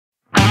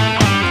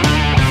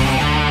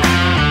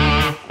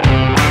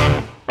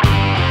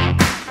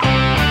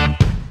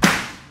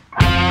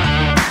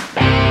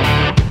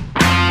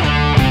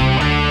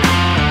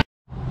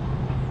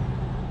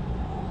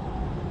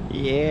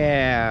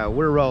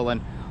we're rolling.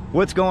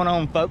 What's going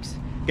on, folks?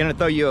 Gonna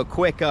throw you a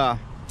quick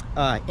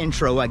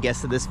intro, I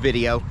guess, to this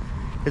video.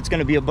 It's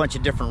gonna be a bunch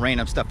of different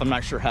random stuff. I'm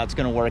not sure how it's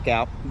gonna work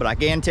out, but I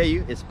can tell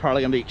you it's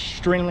probably gonna be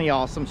extremely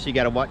awesome, so you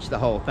gotta watch the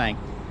whole thing.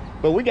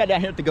 But we got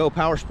down here at the Go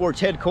Power Sports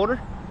headquarters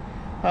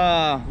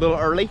a little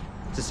early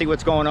to see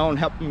what's going on,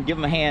 help them give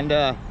them a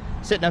hand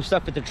setting up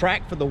stuff at the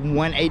track for the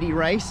 180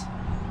 race.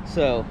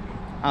 So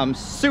I'm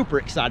super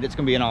excited. It's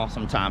gonna be an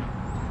awesome time.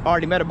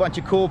 Already met a bunch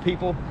of cool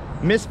people.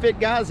 Misfit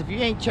guys, if you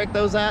ain't checked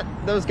those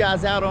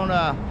guys out on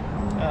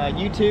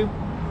YouTube,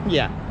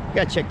 yeah,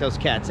 gotta check those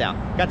cats out.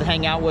 Got to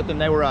hang out with them.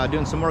 They were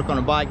doing some work on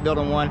a bike,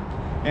 building one,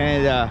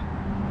 and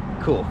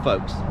cool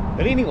folks.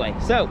 But anyway,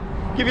 so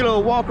give you a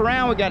little walk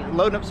around. We got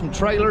loading up some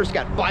trailers,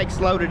 got bikes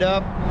loaded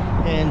up,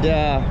 and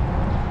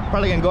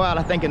probably gonna go out,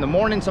 I think, in the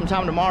morning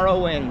sometime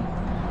tomorrow and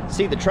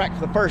see the track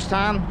for the first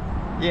time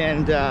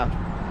and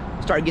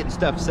start getting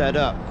stuff set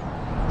up.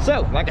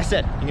 So like I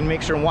said, you can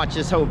make sure and watch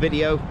this whole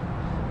video,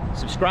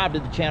 subscribe to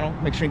the channel,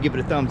 make sure and give it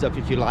a thumbs up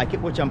if you like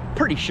it, which I'm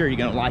pretty sure you're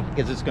gonna like it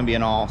because it's gonna be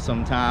an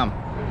awesome time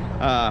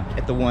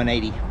at the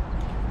 180.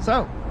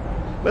 So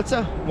let's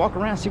walk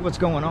around, see what's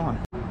going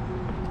on.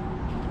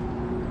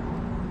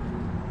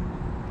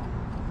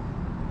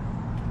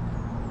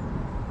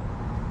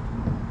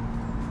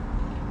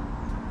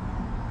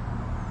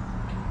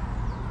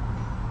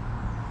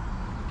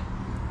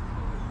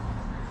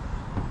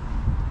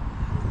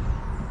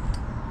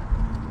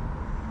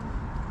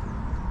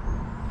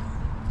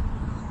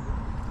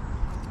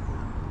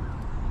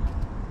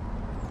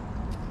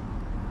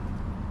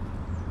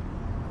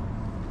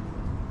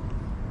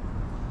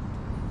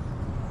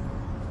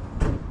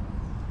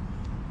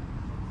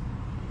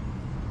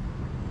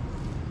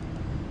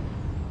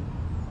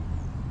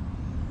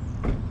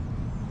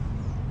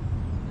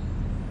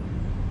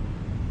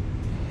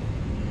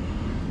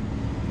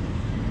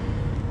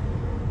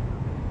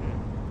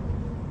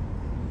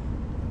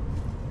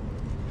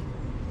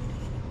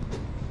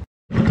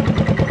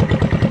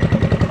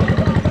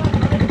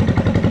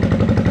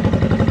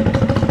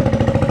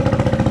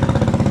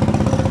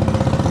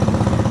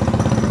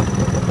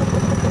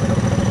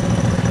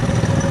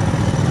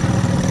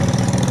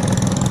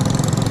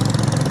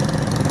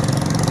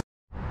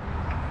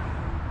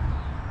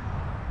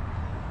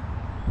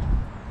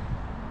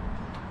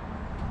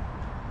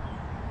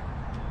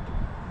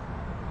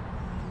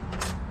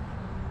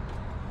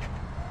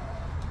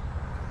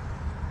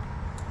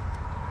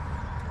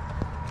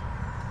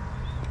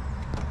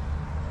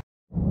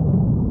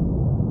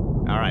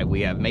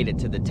 We have made it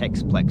to the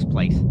Texplex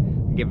place.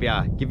 Give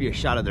you a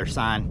shot of their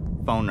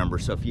sign, phone number,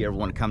 so if you ever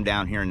want to come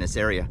down here in this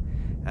area.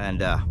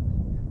 And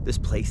this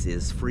place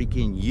is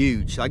freaking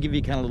huge. So I'll give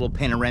you kind of a little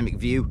panoramic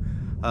view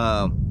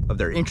of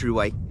their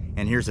entryway,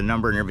 and here's the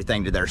number and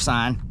everything to their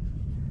sign.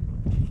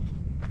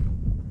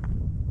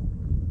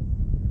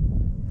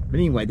 But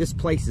anyway, this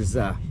place is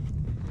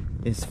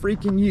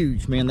freaking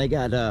huge, man. They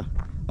got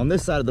on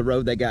this side of the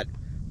road, they got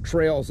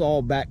trails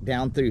all back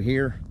down through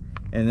here,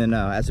 and then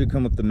as we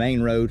come up the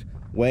main road,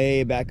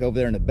 way back over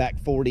there in the back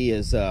 40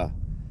 is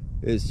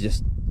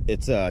just,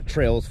 it's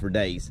trails for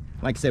days.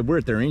 Like I said, we're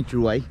at their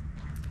entryway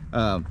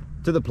to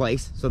the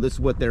place. So this is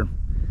what their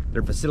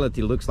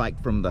facility looks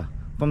like from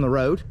the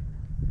road.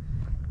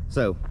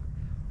 So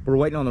we're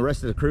waiting on the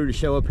rest of the crew to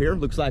show up here.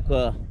 Looks like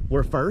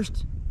we're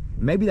first.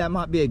 Maybe that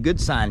might be a good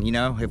sign, you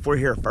know. If we're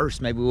here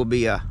first, maybe we'll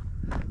be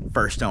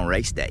first on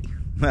race day.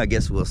 I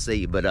guess we'll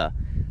see. But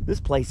this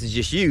place is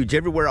just huge.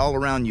 Everywhere all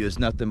around you is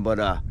nothing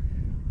but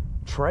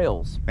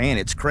trails, man.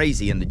 It's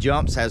crazy. And the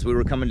jumps as we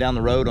were coming down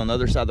the road on the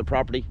other side of the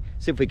property.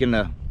 See if we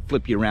can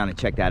flip you around and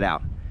check that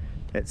out.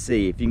 Let's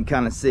see if you can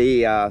kind of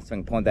see, so I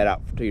can point that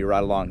out to you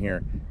right along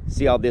here.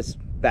 See all this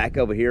back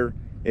over here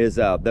is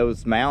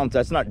those mounds.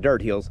 That's not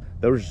dirt hills,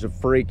 those are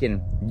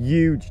freaking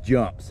huge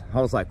jumps.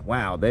 I was like,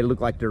 wow, they look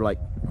like they're like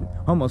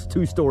almost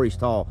 2 stories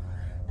tall.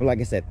 But like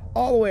I said,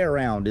 all the way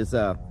around is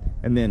and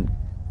then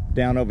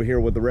down over here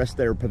where the rest of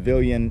their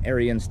pavilion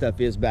area and stuff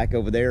is back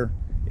over there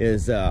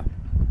is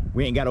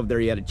we ain't got over there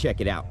yet to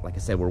check it out. Like I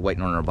said, we're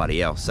waiting on everybody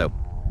else. So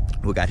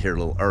we got here a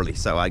little early.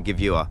 So I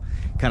give you a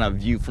kind of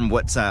view from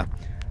what's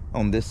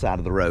on this side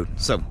of the road.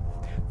 So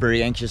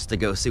very anxious to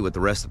go see what the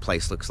rest of the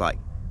place looks like.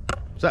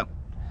 So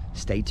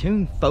stay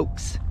tuned,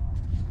 folks.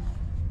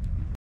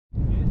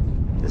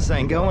 This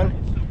thing going?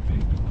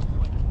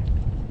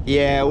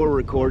 Yeah, we're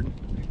recording.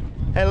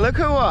 Hey, look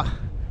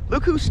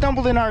who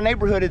stumbled in our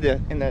neighborhood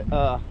in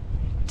the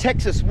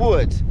Texas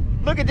woods.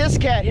 Look at this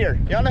cat here.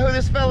 Y'all know who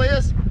this fella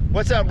is?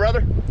 What's up,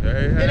 brother?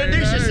 Hey,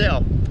 Introduce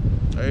yourself.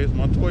 Hey, it's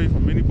Montoya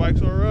from Mini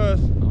Bikes R Us.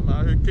 I'm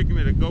out here kicking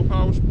it at Go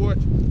Power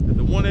Sports at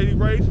the 180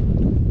 race.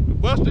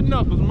 Busted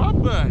Knuckles, my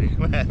buddy.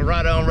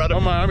 Right on, brother.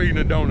 I'm eating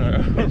a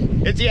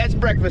donut. It's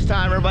breakfast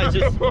time.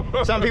 Everybody's just,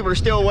 some people are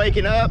still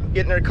waking up,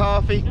 getting their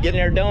coffee, getting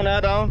their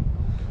donut on.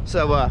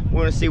 So we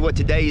want to see what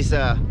today's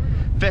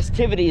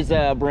festivities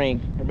bring.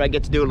 Everybody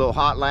gets to do a little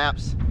hot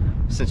laps.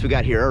 Since we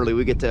got here early,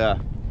 we get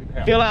to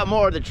fill out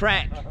more of the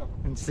track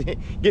and see,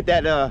 get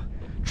that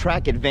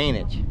track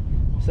advantage.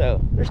 So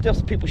there's still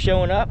some people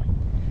showing up.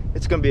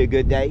 It's gonna be a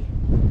good day.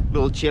 A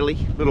little chilly,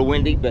 a little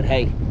windy, but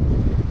hey,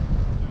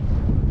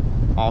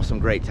 awesome,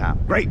 great time,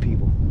 great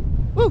people.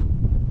 Woo!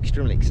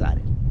 Extremely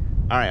excited.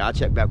 All right, I'll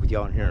check back with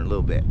y'all in here in a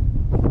little bit.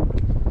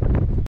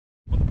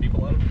 Want the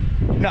people out?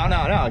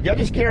 No, y'all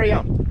just carry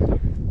on.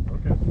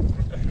 Okay.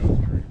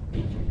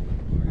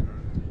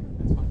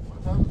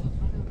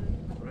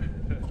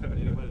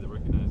 Anybody that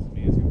recognizes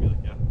me is gonna be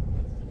like, yeah,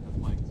 that's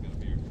Mike. He's gonna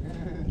be here.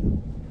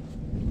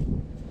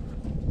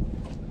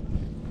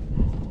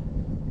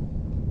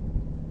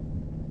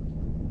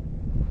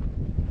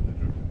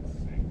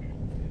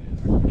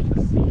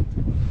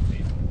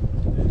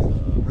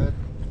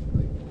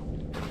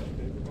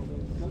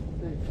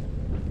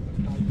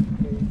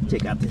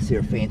 Check out this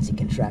here fancy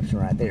contraption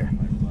right there.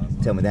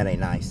 Tell me that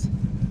ain't nice.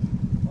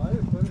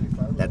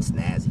 That's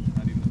snazzy.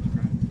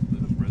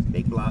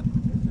 Big block.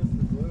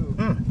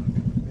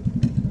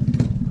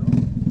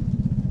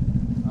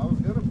 I was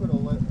gonna put a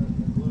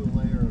blue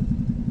layer of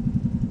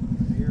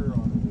beer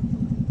on it.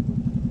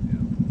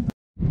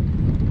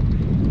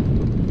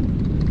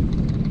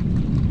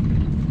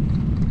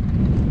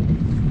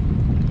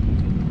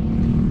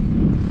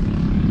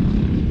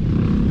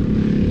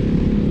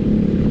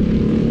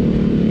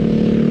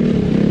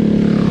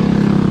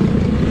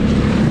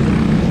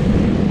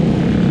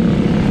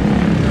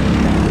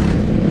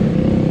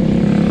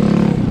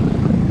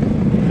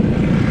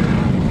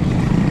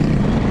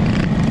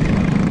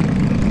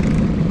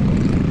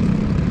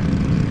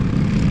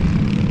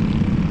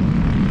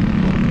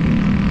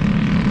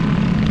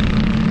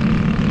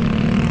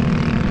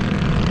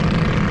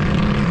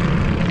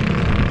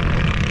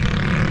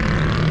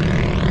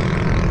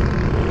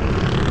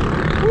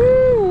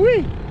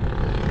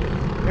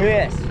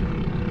 Yes.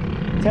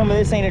 Tell me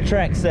this ain't a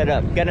track set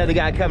up. Got another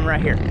guy coming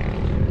right here.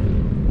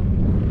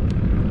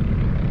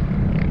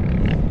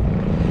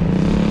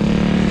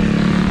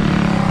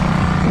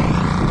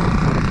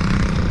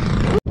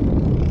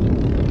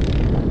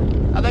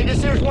 I think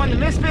this here's one of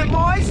the Misfit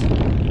boys.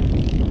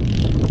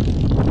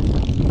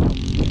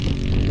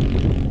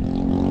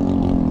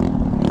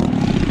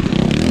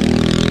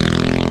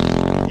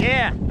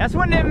 Yeah, that's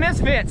one of them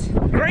Misfits.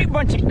 Great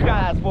bunch of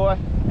guys, boy.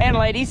 And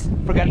ladies.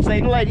 Forgot to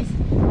say the ladies.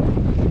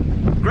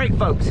 Great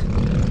folks.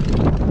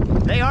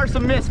 They are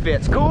some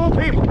misfits. Cool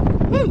people.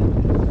 Woo!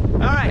 All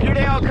right, here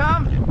they all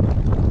come.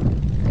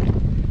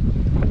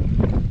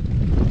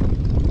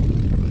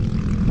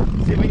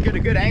 See if we can get a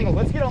good angle.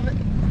 Let's get on this.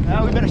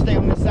 No, we better stay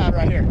on this side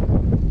right here.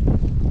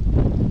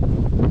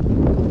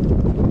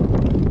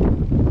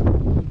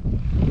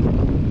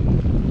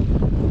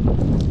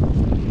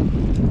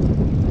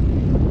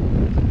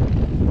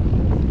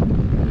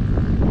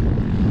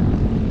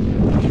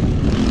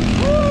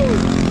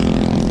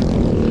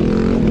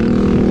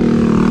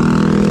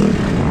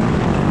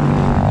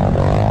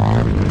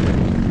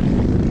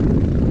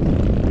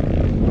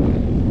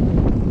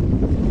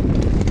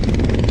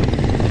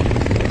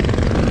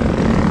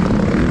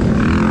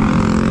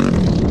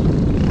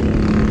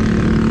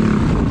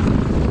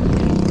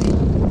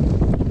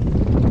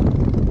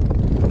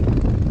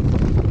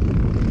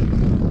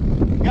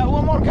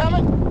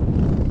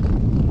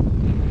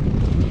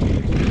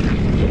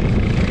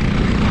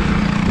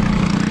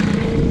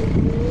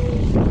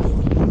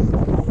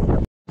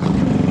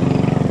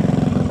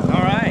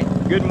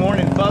 Good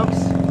morning, folks.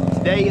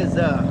 Today is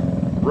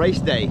race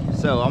day,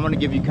 so I'm going to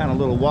give you kind of a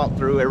little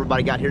walkthrough.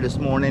 Everybody got here this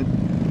morning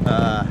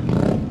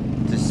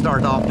to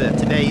start off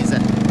today's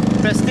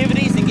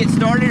festivities and get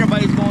started.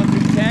 Everybody's going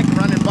through tech,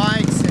 running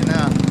bikes,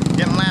 and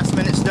getting last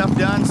minute stuff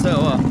done.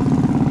 So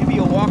give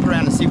you a walk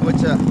around and see what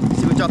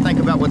y'all think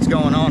about what's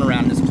going on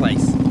around this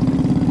place.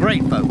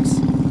 Great, folks.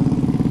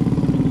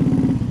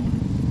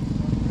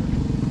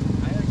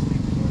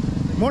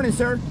 Morning,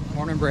 sir.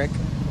 Morning, Brick.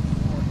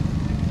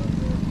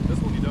 This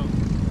one you don't.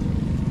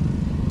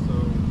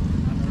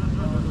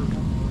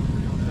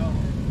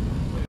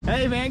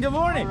 Hey man, good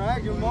morning. All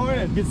right, good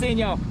morning. Good seeing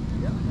y'all.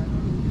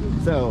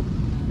 So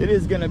it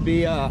is gonna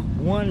be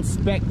one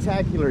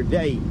spectacular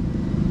day,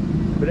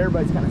 but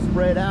everybody's kind of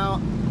spread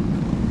out.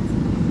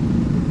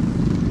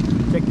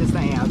 Check this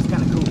thing out, it's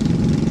kind of cool.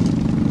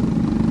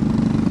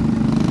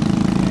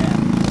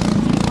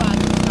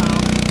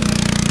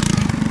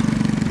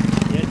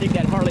 Yeah, dig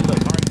that Harley look,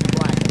 orange and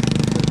black.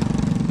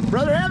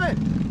 Brother Evan,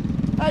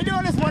 how you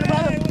doing this morning,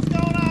 brother? Hey, what's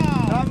going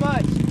on? Not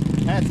much.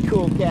 That's a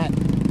cool cat.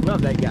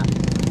 Love that guy.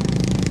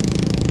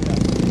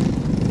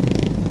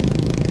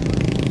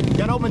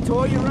 Got old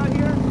Montoya right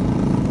here.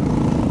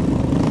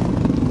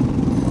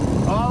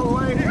 All the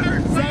way to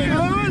St.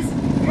 Louis.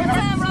 What's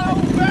that,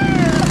 brother?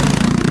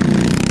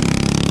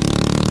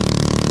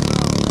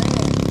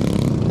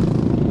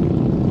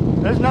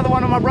 There's another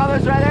one of my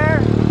brothers right there.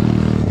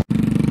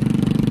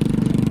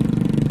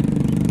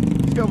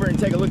 Let's go over and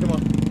take a look at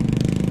one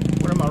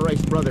of my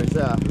race brothers,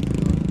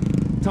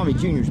 Tommy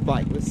Jr.'s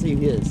bike. Let's see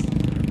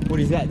what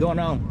he's got going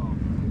on.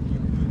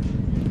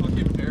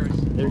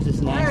 There's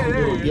this nasty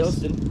little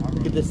Gilston.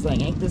 Look at this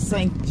thing. Ain't this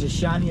thing just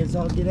shiny as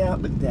all get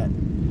out? Look at that.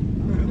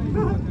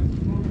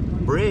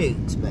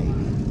 Briggs, baby.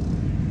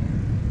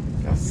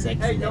 How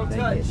sexy that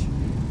thing is.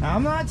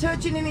 I'm not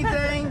touching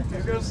anything.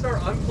 He's gonna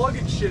start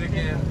unplugging shit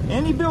again.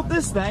 And he built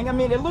this thing. I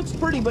mean, it looks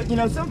pretty, but you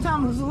know,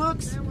 sometimes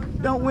looks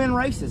don't win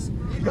races.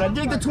 But I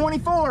dig the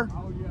 24.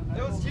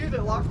 It was you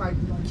that locked my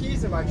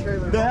keys in my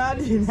trailer. No, I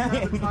didn't.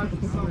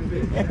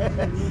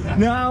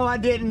 No, I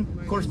didn't.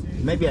 Of course,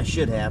 maybe I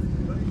should have.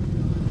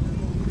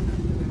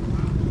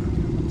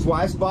 It's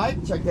wife's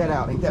bike. Check that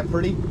out. Ain't that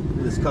pretty? Look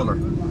at this color.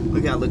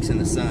 Look how it looks in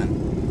the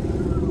sun.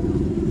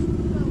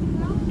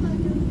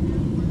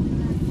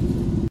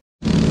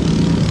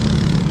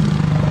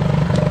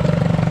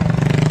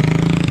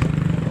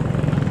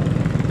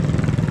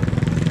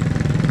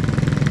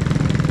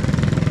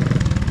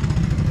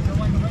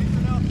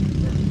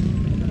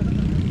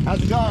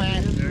 How's it going,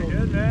 man? Very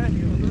good,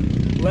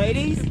 man.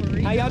 Ladies,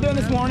 how y'all doing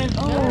this morning?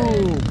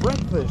 Oh,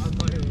 breakfast.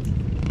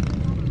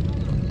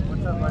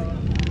 What's up, buddy?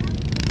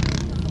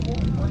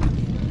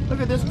 Look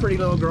at this pretty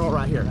little girl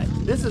right here.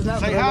 This is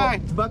not Say hi.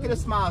 Bucket of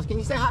smiles. Can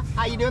you say hi?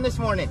 How you doing this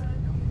morning?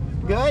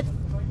 Good?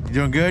 You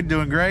doing good?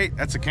 Doing great?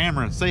 That's a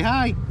camera. Say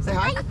hi. Say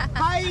hi.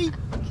 Hi.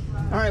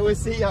 All right, we'll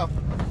see y'all.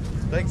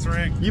 Thanks,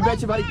 Rick. You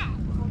betcha, buddy.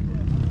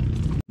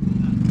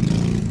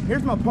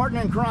 Here's my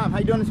partner in crime. How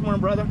you doing this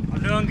morning, brother?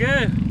 I'm doing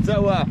good.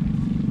 So,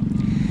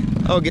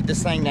 I'll get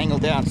this thing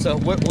dangled down. So,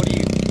 what do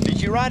you,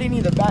 did you ride any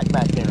of the back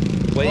there?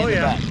 Way in the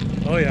back.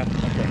 Oh yeah.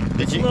 Okay.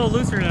 Did It's you? a little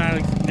looser than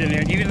I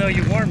did, even though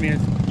you warned me.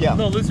 It's Yeah. a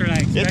little looser than I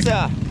expected.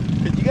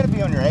 It's, you gotta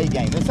be on your A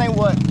game. This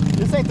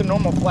ain't the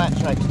normal flat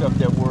track stuff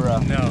that we're,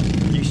 No.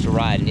 used to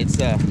riding. It's,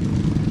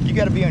 you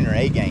gotta be on your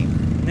A game.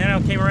 And then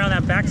I came around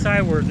that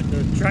backside where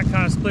the track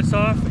kind of splits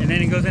off, and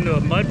then it goes into a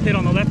mud pit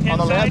on the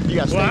left-hand On the side. left? You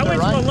gotta well, I stay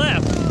went there, to the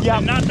right? left. Yeah.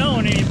 And not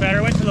knowing any better,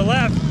 I went to the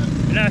left,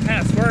 and then I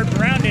kind of swerved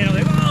around it. And I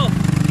was like, oh.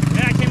 And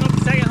then I came up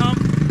the second hump,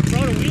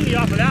 rode a wheelie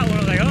off of that one. I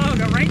was like, oh,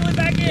 got wrangling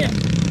back in.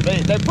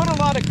 They put a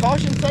lot of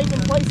caution tape in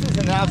places,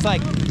 and I was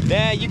like,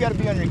 nah, you gotta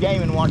be on your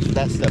game and watch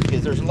that stuff,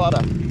 because there's a lot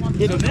of So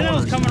hidden then I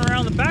was corners. coming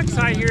around the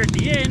backside here at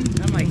the end.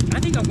 I'm like, I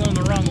think I'm going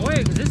the wrong way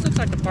because this looks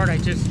like the part I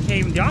just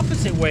came the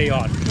opposite way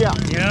on. Yeah.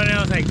 You know, and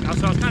I was like,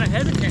 so I was kind of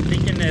hesitant,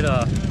 thinking that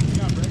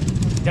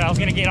I was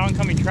gonna get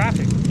oncoming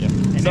traffic. Yeah.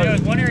 And So- then there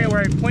was one area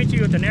where I point to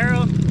you with an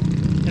arrow,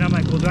 and I'm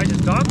like, well, do I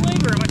just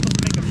dogleg or am I supposed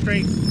to make a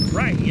straight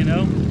right? You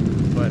know,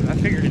 but I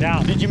figured it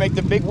out. Did you make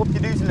the big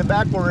whoop-de-doos in the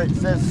back where it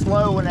says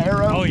slow and an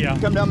arrow? Oh, yeah.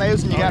 Come down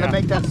those and you Oh, gotta yeah.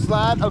 make that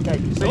slide? Okay.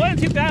 So it wasn't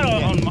too bad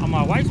on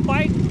my wife's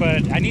bike,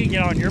 but I need to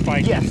get on your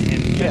bike Yes, and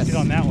yes. test it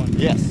on that one.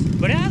 Yes.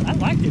 But I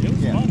liked it. It was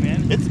Yeah. fun,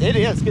 man. It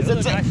is, because It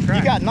was a nice track.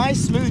 you got nice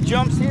smooth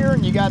jumps here,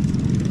 and you got,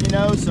 you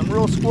know, some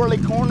real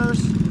squirrely corners.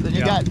 Then you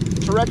Yeah. got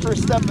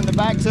treacherous stuff in the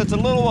back, so it's a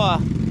little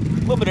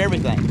bit of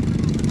everything.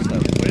 So,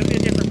 But it'll be a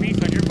different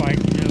beast on your bike.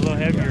 It's a little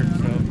heavier,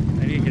 so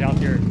I need to get out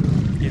there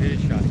and give it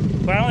a shot.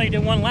 But I only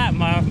did one lap.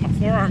 My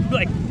forearm,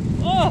 like,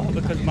 oh,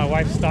 because my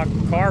wife's stock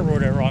car or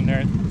whatever on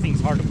there. It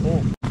thing's hard to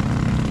pull.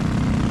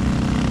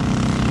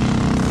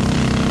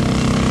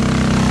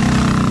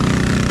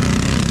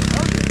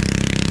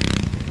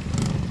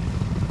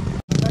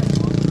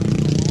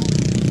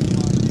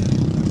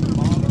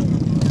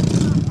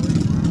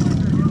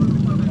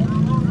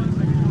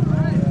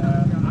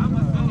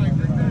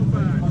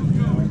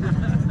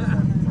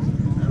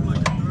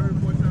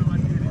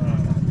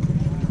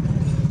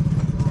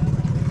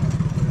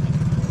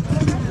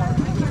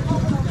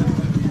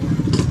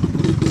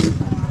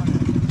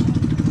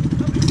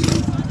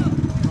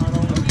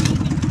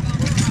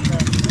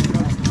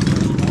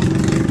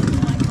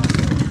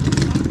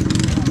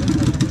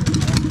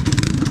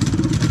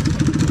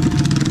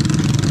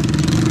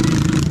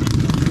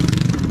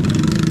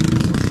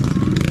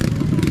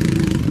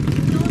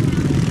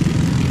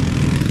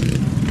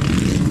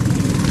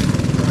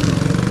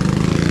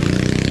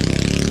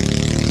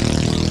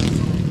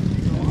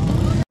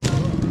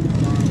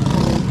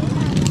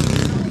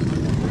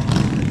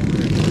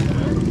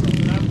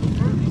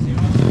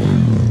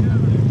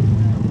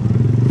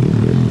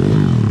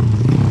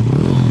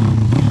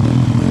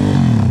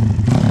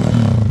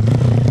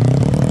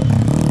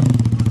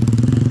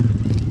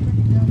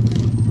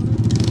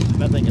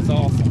 I think it's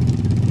awesome.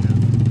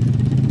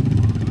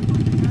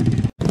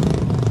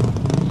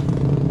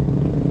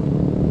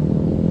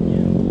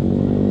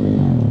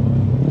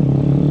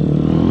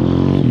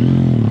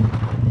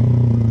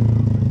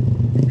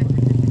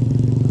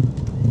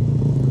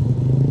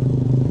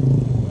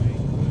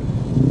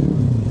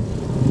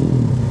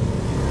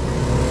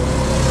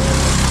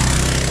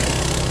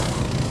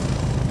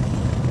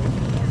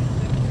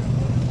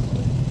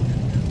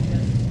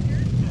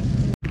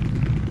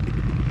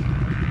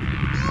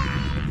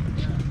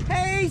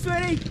 Hey,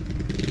 sweetie.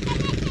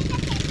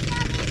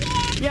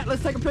 Yeah,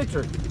 let's take a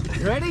picture.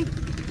 You ready?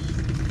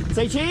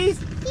 Say cheese.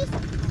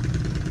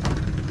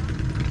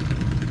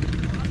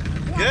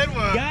 Good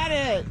one. Got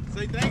it.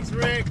 Say thanks,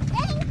 Rick.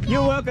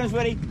 You're welcome,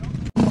 sweetie. Good?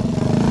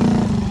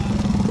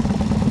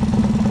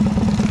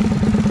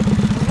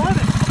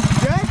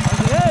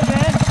 Good,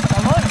 man. I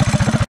love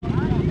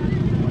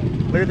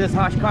it. Look at this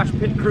Oshkosh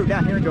pit crew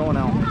down here going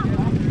on.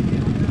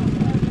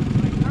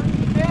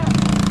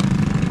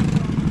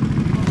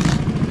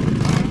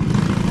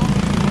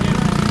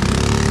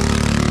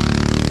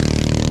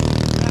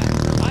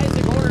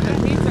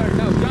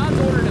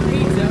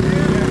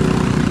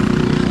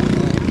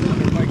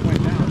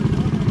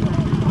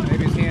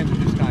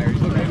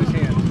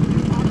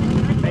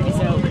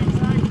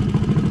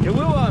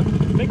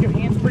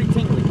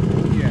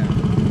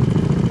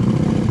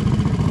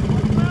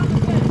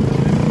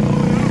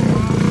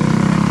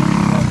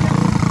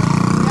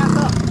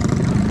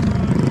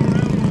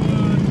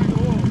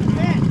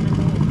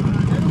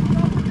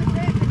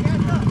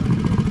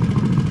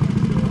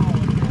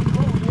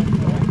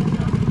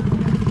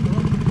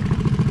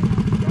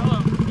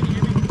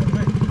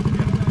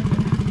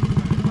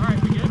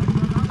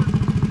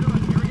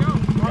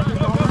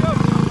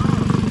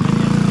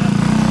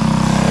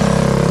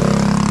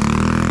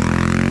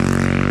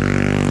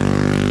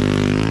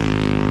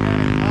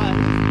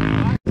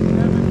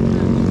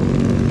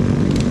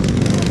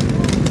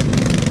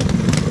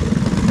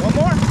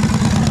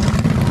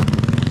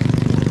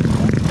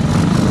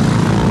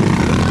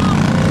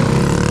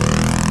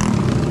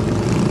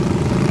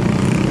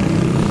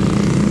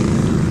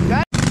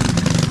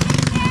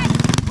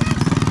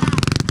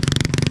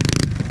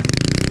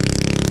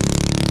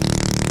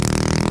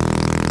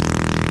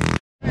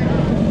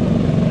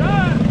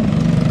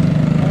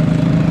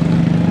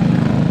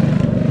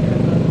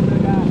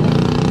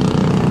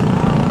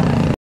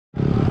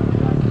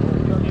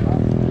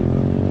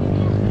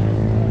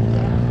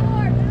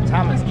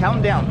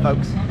 calm down,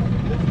 folks.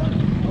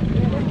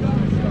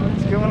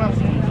 What's going on?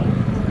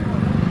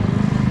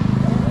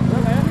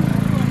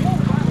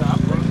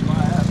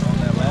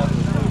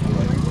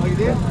 Oh, you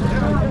did?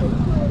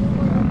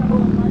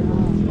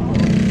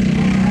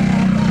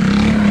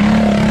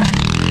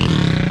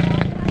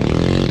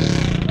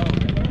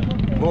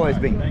 Boy's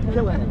been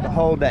killing it the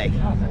whole day.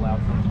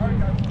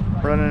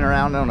 Running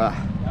around on a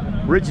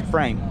rigid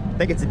frame. I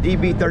think it's a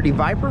DB30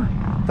 Viper.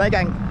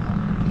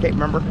 Can't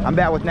remember. I'm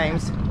bad with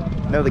names.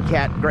 Know the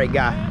cat, great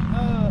guy.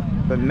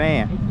 But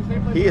man,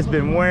 he has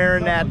been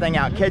wearing that thing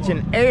out,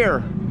 catching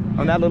air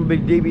on that little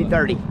big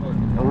DB30.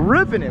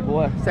 Ripping it,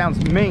 boy.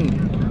 Sounds mean.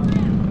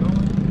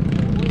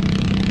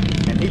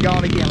 And he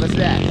gone again. Listen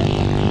to that.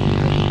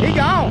 He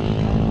gone.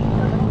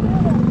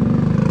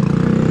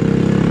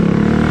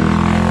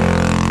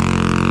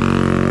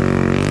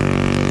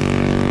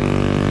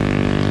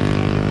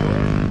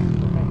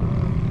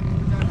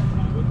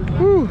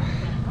 Whew.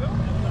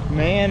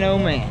 Man, oh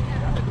man.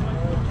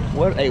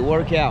 What a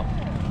workout.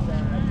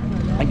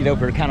 I get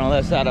over kind of on the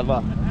other side of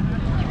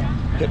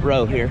pit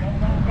row here.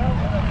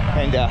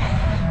 And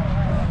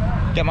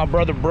got my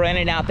brother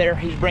Brennan out there.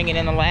 He's bringing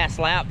in the last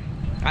lap.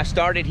 I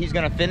started, he's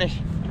gonna finish.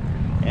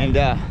 And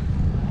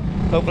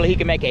hopefully he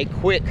can make a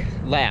quick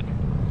lap.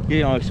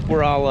 You know,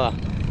 we're all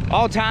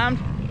timed.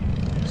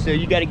 So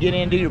you gotta get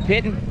in, do your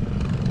pitting.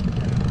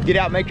 Get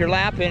out, make your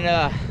lap,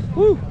 and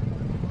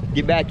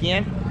get back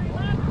in.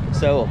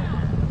 So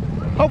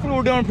hopefully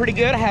we're doing pretty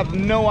good. I have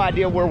no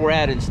idea where we're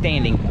at in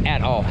standing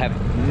at all. Have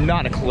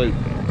not a clue.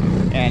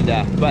 And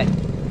but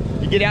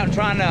you get out and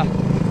try and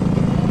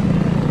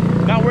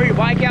not wear your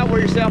bike out,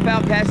 wear yourself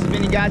out, pass as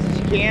many guys as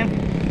you can.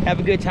 Have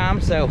a good time.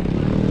 So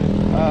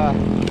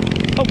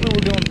hopefully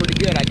we're doing pretty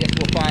good. I guess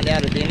we'll find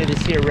out at the end of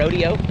this here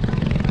rodeo.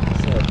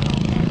 So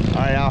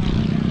all right, I'm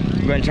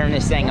gonna turn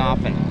this thing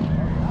off and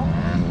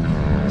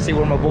see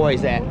where my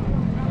boy's at.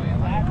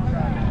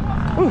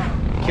 Whew,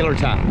 killer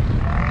time.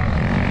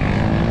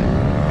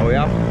 Oh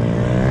yeah?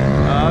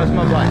 That's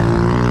my bike.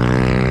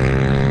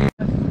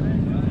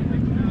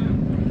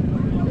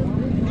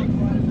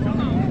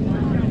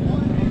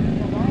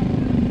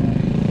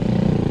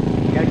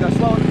 Gotta go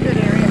slow in the pit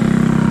area.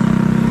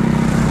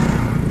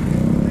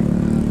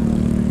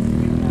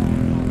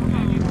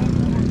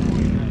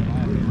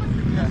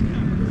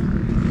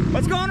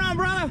 What's going on,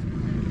 brother?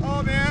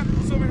 Oh man,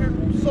 just over here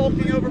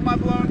sulking over my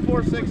blown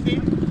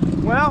 460.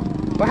 Well,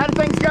 how do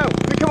things go?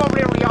 We come over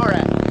here where you are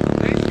at.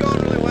 Things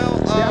going really well.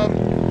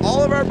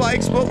 All of our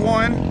bikes but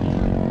one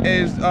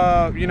is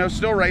you know,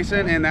 still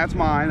racing, and that's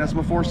mine. That's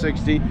my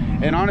 460.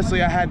 And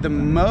honestly, I had the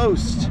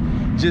most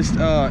just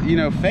you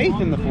know,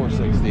 faith in the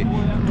 460.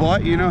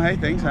 But you know, hey,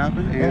 things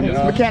happen. And It's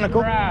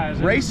mechanical.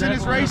 racing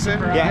is racing.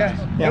 Yeah.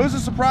 It was a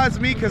surprise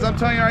to me because I'm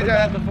telling you right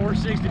Thought now, the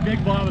 460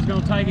 big block was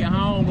going to take it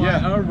home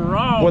like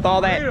overall. With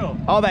all that Real.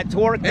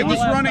 torque. it was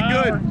running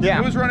good. Yeah.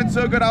 It was running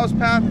so good. I was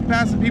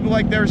passing people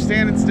like they were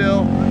standing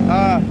still.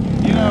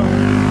 You know,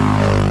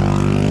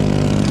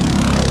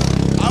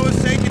 I was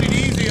taking it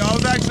easy. I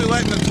was actually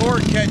letting the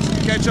torque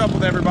catch up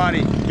with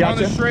everybody. Gotcha. On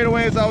the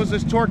straightaways, I was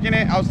just torquing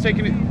it. I was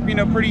taking it, you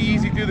know, pretty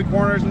easy through the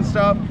corners and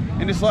stuff,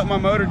 and just letting my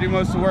motor do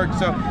most of the work.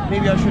 So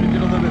maybe I should have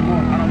did a little bit more.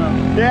 I don't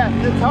know.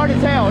 Yeah, it's hard to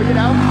tell, you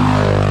know.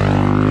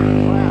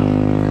 Wow.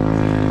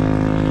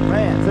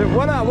 Man, so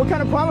what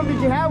kind of problem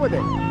did you have with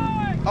it?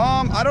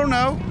 I don't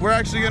know. We're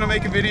actually gonna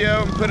make a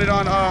video and put it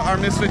on our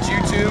Misfits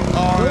YouTube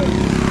on the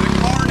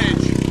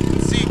carnage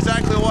and see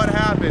exactly what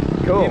happened.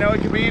 Cool. You know,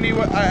 it could be any.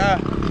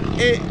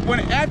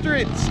 After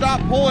it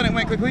stopped pulling, it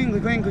went click, cling,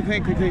 click, cling, click,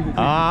 cling, click, cling, click, cling.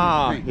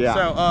 Ah, yeah.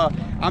 So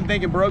I'm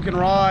thinking broken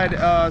rod,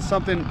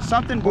 something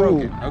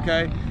broken.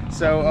 Okay.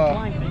 So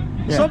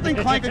something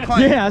clank.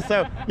 Yeah,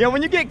 so yeah,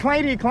 when you get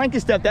clanky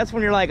stuff, that's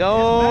when you're like,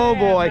 oh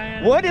boy,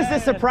 what is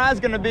this surprise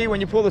gonna be when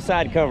you pull the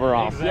side cover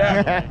off?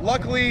 Yeah.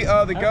 Luckily,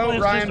 the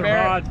goat Ryan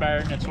Bear. Rod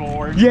bearing its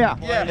forward. Yeah.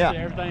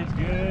 Everything's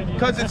good.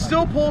 Because it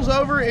still pulls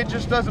over, it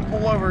just doesn't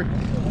pull over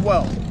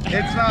well.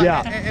 It's not.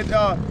 Yeah.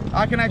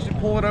 I can actually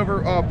pull it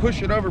over,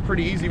 push it over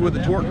pretty easy with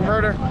the torque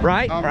converter.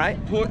 Right.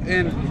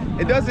 And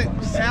it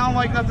doesn't sound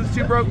like nothing's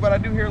too broke, but I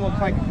do hear a little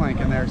clank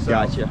in there. So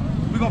Gotcha.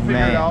 we're gonna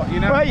figure it out, you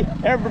know. Well,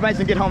 everybody's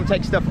gonna get home and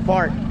take stuff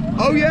apart.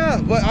 Oh yeah,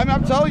 but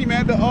I'm telling you,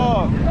 man, the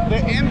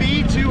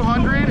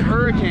MB200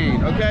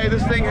 Hurricane. Okay,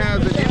 this thing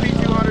has an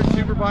MB200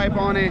 super pipe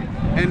on it,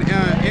 an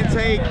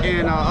intake,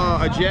 and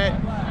a jet.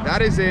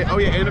 That is it. Oh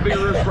yeah, and a big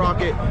rear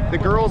sprocket. The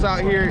girls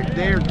out here,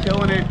 they are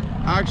killing it.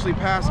 I actually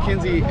passed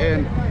Kinsey,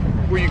 and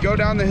where you go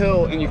down the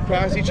hill and you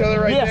pass each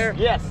other right there.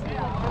 Yes.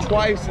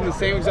 Twice in the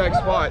same exact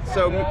spot.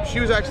 So she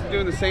was actually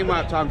doing the same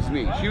lap times as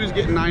me. She was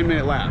getting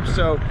 9-minute laps.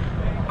 So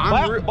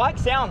bike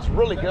sounds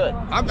really good.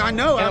 I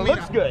know. And I it mean,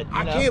 looks good.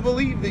 I can't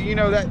believe that, you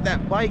know,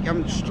 that bike,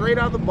 I'm straight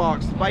out of the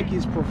box. The bike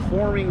is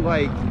performing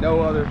like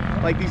no other.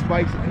 Like these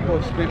bikes that people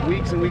have spent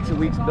weeks and weeks and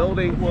weeks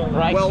building,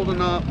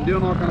 welding up, and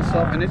doing all kind of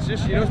stuff. And it's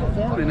just, you know, it's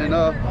performing. And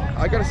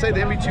I got to say, the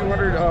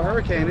MB200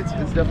 Hurricane, it's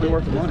definitely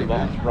worth the money,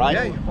 man. Right?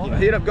 Yeah,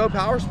 hit up Go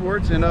Power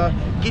Sports and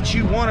get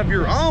you one of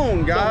your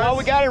own, guys. So while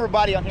we got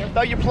everybody on here,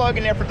 throw your plug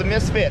in there for the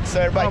Misfits so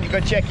everybody can go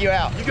check you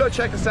out. You go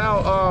check us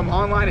out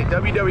online at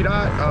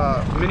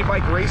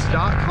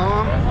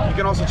www.minibikerace.com. You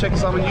can also check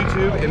us out on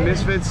YouTube at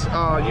Misfits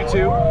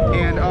YouTube.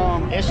 And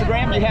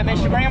Instagram, you have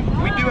Instagram?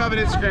 we do have an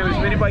Instagram. It's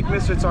Minibike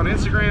Misfits on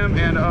Instagram.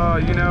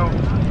 And you know,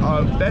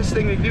 best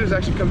thing to do is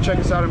actually come check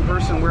us out in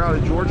person. We're out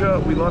of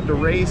Georgia. We love to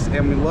race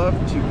and we love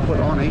to put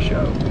on a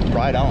show.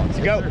 Right on.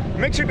 So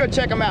make sure to go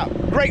check them out.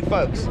 Great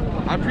folks.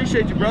 I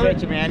appreciate you, brother.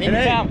 Appreciate you, man. And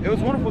Anytime. hey, it was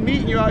wonderful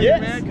meeting you out here,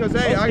 man. Because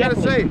hey, I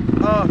gotta say,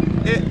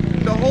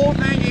 the whole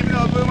thing, even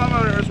though it blew my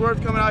motor, it was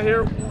worth coming out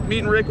here,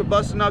 meeting Rick with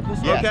Busted Knuckles.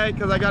 Yes. Okay,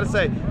 because I gotta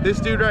say, this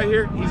dude right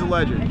here, he's a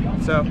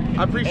legend. So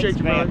I appreciate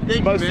you, brother.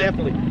 Thank Most you, man.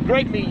 definitely.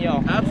 Great meeting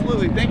y'all.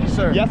 Absolutely. Thank you,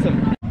 sir. Yes,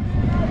 sir.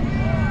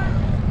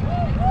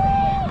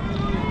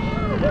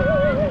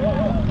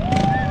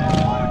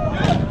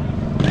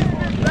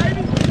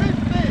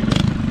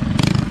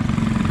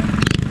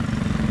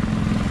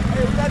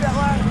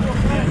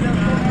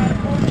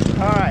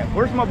 All right,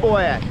 where's my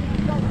boy at?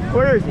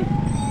 Where is he?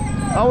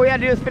 All we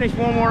gotta do is finish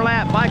one more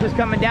lap. Bike was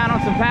coming down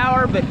on some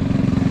power, but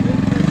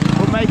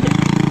we'll make it.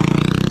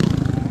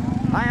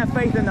 I have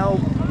faith in the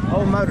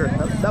old motor.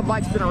 That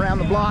bike's been around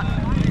the block.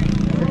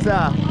 It's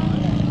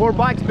poor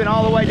bike's been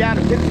all the way down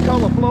to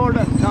Pensacola,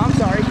 Florida. No, I'm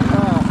sorry,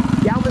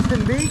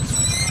 Galveston Beach,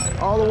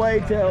 all the way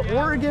to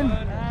Oregon,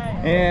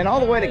 and all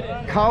the way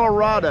to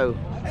Colorado.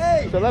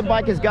 So that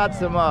bike has got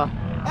some,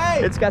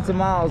 it's got some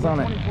miles on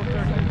it.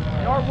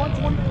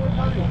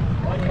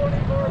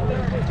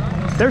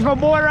 There's my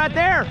boy right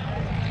there.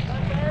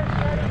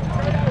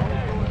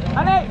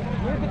 Honey.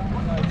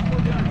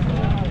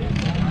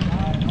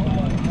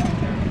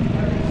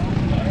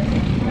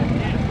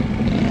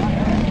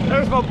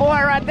 There's my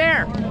boy right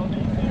there.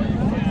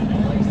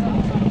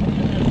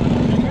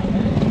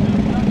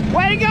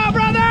 Way to go,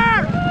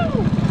 brother!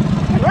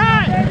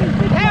 Right!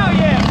 Hell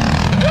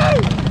yeah!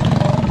 Woo!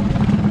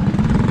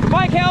 The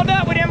bike held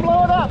up, we didn't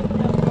blow it up.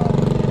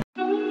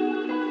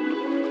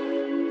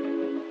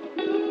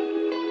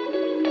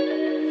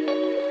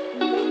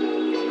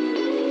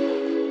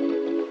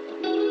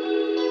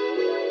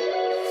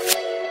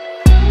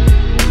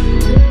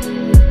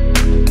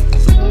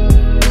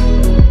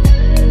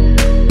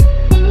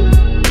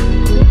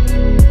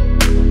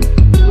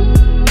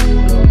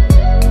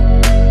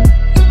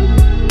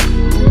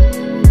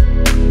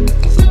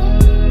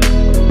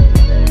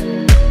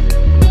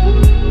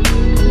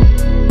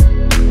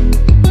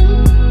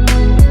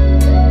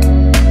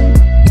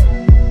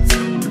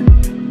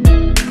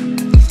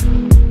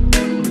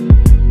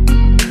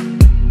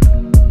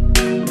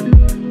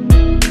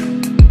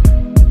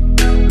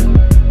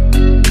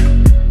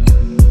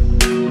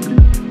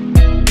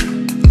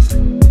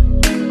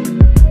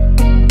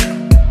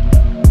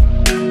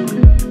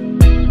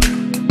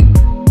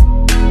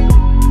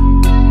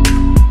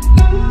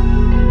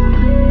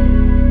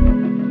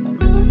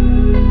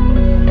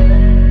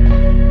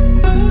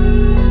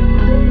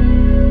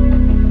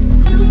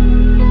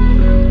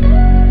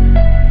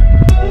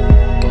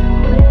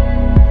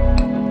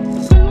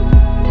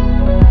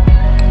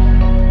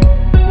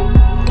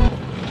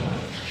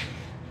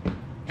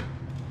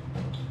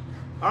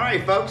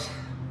 Alright folks,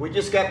 we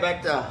just got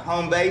back to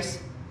home base,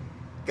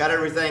 got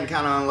everything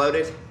kind of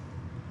unloaded,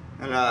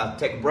 and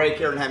take a break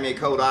here and have me a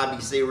cold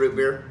IBC root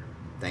beer.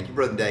 Thank you,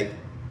 Brother Dave.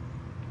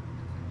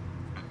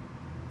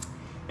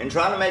 And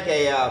trying to make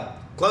a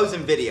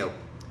closing video.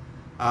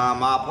 I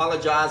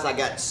apologize, I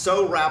got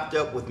so wrapped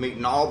up with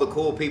meeting all the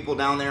cool people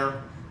down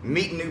there,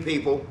 meeting new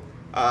people.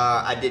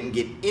 I didn't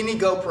get any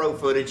GoPro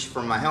footage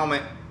from my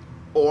helmet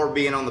or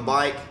being on the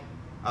bike.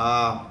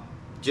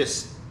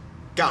 Just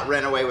got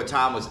ran away with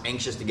time, was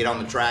anxious to get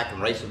on the track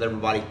and race with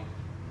everybody.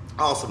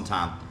 Awesome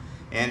time.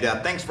 And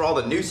thanks for all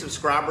the new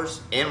subscribers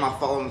and my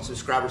following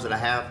subscribers that I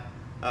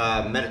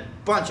have. Met a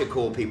bunch of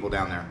cool people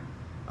down there.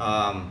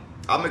 I'll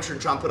make sure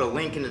to try and put a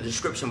link in the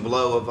description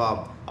below of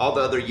all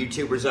the other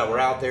YouTubers that were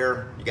out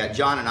there. You got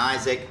John and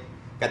Isaac.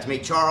 Got to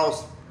meet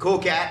Charles, cool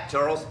cat,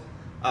 Charles.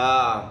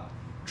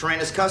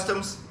 Taranis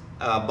Customs,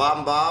 Bob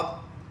and Bob,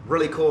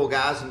 really cool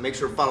guys. Make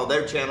sure to follow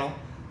their channel.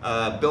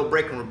 Build,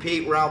 Break, and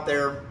Repeat, we're out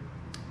there.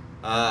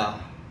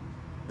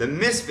 The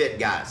Misfit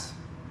guys,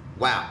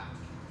 wow,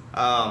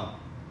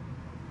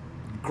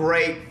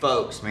 great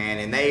folks, man.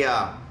 And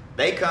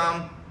they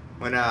come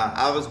when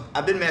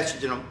I've been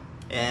messaging them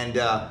and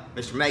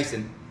Mr.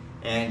 Mason,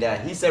 and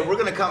he said we're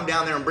gonna come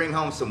down there and bring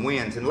home some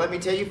wins. And let me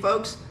tell you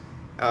folks,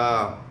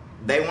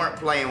 they weren't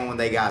playing when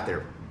they got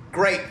there.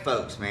 Great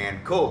folks,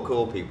 man.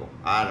 Cool people.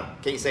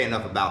 Can't say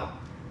enough about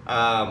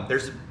them.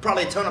 There's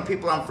probably a ton of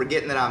people I'm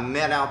forgetting that I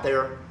met out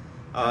there.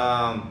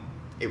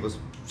 It was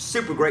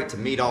super great to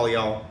meet all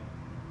y'all.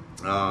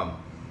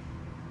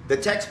 the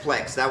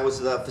Texplex, that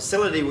was the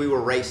facility we were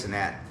racing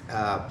at.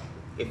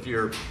 If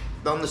you're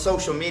on the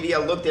social media,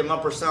 look them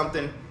up or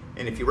something,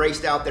 and if you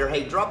raced out there,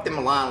 hey, drop them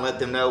a line, let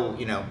them know,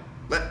 you know,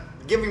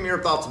 give them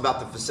your thoughts about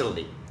the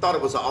facility. Thought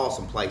it was an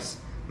awesome place.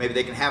 Maybe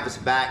they can have us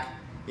back,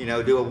 you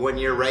know, do a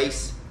one-year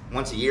race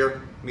once a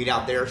year, meet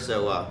out there.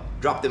 So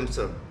drop them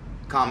some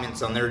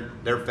comments on their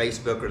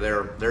Facebook or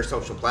their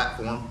social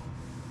platform.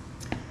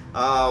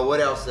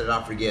 What else did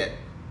I forget?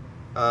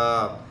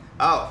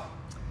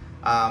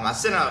 I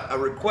sent a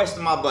request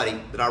to my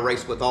buddy that I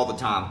race with all the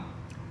time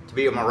to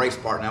be my race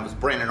partner. That was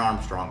Brandon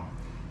Armstrong.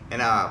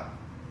 And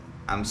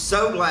I'm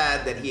so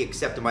glad that he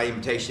accepted my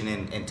invitation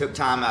and took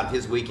time out of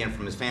his weekend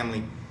from his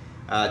family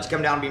to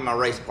come down and be my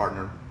race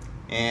partner.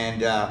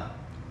 And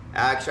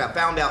actually, I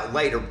found out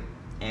later,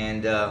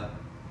 and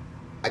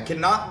I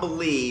cannot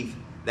believe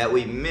that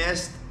we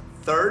missed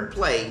third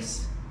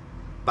place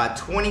by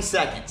 20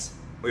 seconds.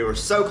 We were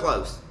so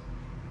close.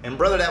 And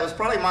brother, that was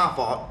probably my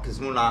fault, because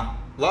when I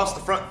lost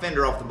the front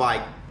fender off the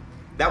bike,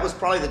 that was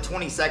probably the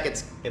 20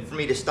 seconds for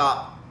me to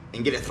stop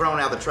and get it thrown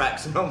out of the track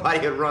so nobody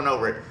could run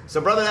over it. So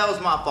brother, that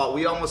was my fault.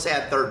 We almost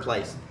had third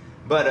place.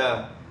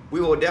 But we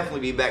will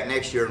definitely be back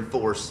next year in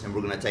force, and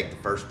we're going to take the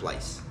first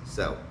place.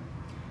 So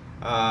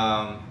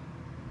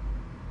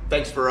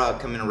thanks for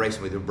coming and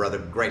racing with me, brother.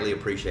 Greatly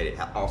appreciate it.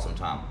 Awesome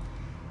time.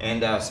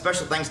 And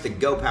special thanks to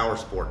Go Power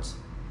Sports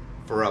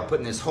for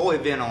putting this whole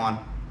event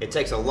on. It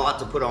takes a lot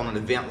to put on an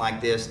event like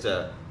this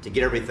to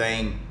get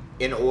everything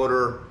in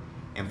order.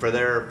 And for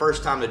their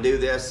first time to do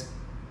this,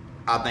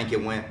 I think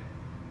it went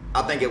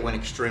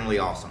extremely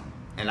awesome.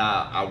 And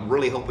I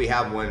really hope we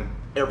have one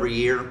every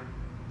year,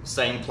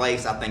 same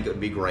place. I think it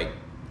would be great.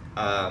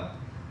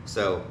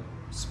 So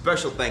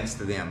special thanks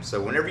to them.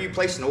 So whenever you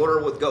place an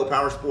order with Go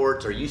Power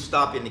Sports, or you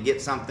stop in to get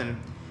something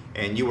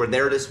and you were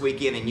there this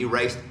weekend and you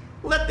raced,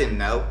 let them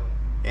know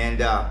and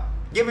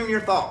give them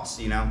your thoughts,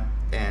 you know,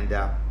 and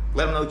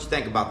let them know what you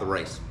think about the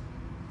race,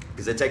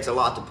 because it takes a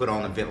lot to put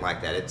on an event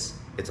like that.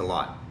 It's a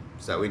lot.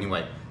 So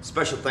anyway,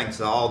 special thanks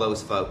to all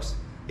those folks.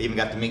 I even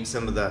got to meet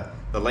some of the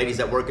ladies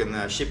that work in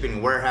the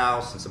shipping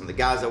warehouse and some of the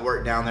guys that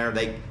work down there.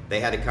 They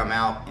had to come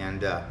out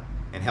and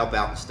help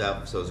out and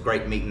stuff. So it was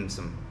great meeting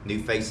some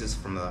new faces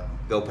from the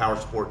Go Power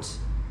Sports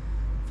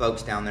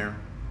folks down there.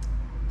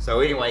 So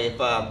anyway, if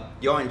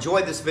y'all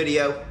enjoyed this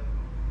video,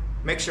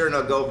 make sure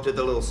to go over to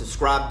the little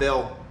subscribe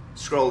bell,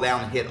 scroll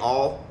down and hit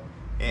all,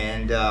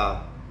 and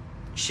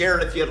share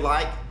it if you'd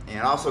like,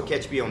 and also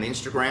catch me on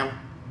Instagram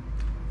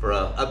for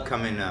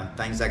upcoming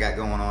things I got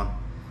going on.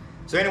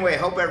 So anyway, I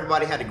hope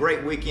everybody had a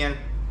great weekend.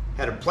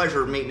 Had a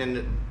pleasure of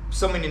meeting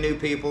so many new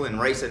people and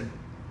racing.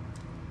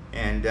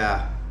 And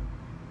I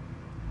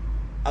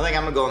think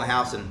I'm gonna go in the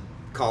house and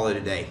call it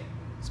a day.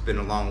 It's been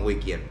a long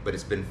weekend, but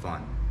it's been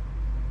fun.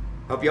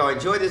 Hope y'all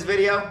enjoyed this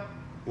video.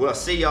 We'll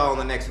see y'all on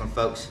the next one,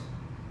 folks.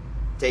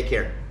 Take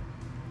care.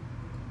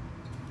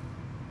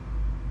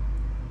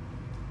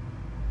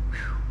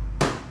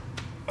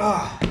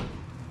 Ah.